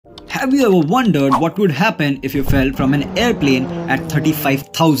Have you ever wondered what would happen if you fell from an airplane at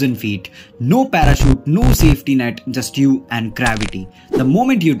 35,000 feet? No parachute, no safety net, just you and gravity. The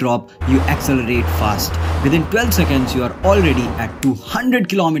moment you drop, you accelerate fast. Within 12 seconds, you are already at 200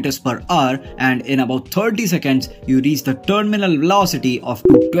 km per hour, and in about 30 seconds, you reach the terminal velocity of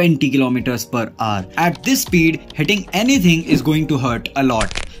 220 km per hour. At this speed, hitting anything is going to hurt a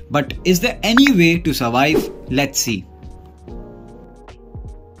lot. But is there any way to survive? Let's see.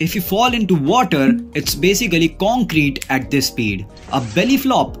 If you fall into water, it's basically concrete at this speed. A belly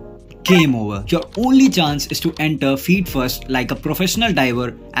flop, game over. Your only chance is to enter feet first like a professional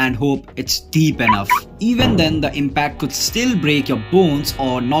diver and hope it's deep enough. Even then, the impact could still break your bones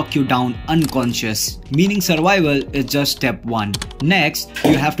or knock you down unconscious. Meaning survival is just step one. Next,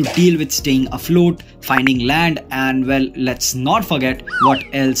 you have to deal with staying afloat, finding land, and well, let's not forget what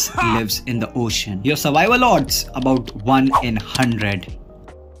else lives in the ocean. Your survival odds about 1 in 100.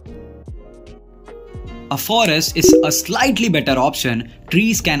 A forest is a slightly better option.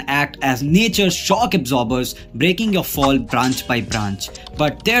 Trees can act as nature's shock absorbers, breaking your fall branch by branch.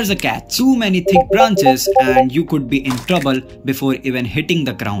 But there's a catch. Too many thick branches and you could be in trouble before even hitting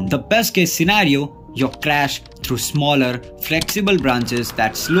the ground. The best case scenario, you crash through smaller, flexible branches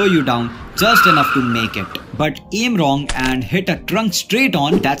that slow you down just enough to make it. But aim wrong and hit a trunk straight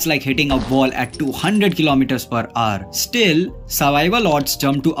on, that's like hitting a wall at 200 km per hour. Still, survival odds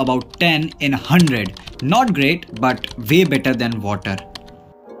jump to about 10 in 100. Not great, but way better than water.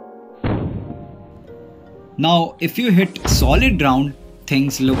 Now, if you hit solid ground,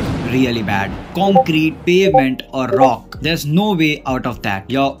 things look really bad. Concrete, pavement or rock. There's no way out of that.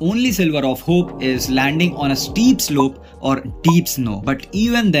 Your only sliver of hope is landing on a steep slope or deep snow. But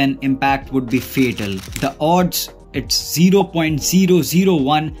even then, impact would be fatal. The odds, it's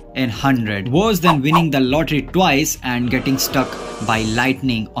 0.001 in 100. Worse than winning the lottery twice and getting struck by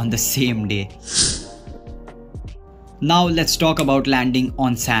lightning on the same day. Now let's talk about landing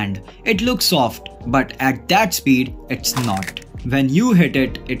on sand. It looks soft, but at that speed, it's not. When you hit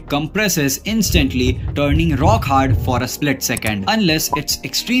it, it compresses instantly, turning rock hard for a split second. Unless it's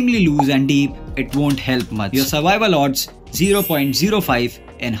extremely loose and deep, it won't help much. Your survival odds 0.05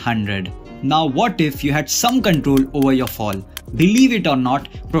 in 100. Now what if you had some control over your fall? Believe it or not,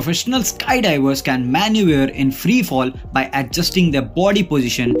 professional skydivers can maneuver in free fall by adjusting their body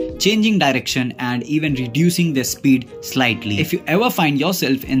position, changing direction and even reducing their speed slightly. If you ever find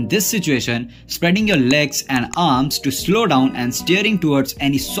yourself in this situation, spreading your legs and arms to slow down and steering towards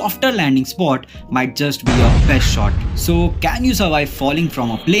any softer landing spot might just be your best shot. So can you survive falling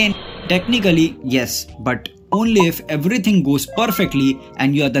from a plane? Technically, yes, but only if everything goes perfectly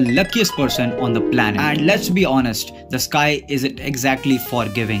and you are the luckiest person on the planet. And let's be honest, the sky isn't exactly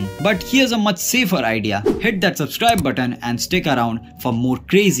forgiving. But here's a much safer idea. Hit that subscribe button and stick around for more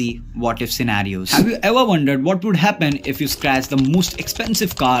crazy what if scenarios. Have you ever wondered what would happen if you scratch the most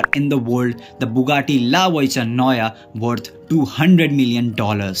expensive car in the world, the Bugatti La Voiture Neue, worth $200 million?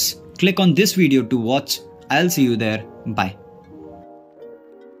 Click on this video to watch. I'll see you there. Bye.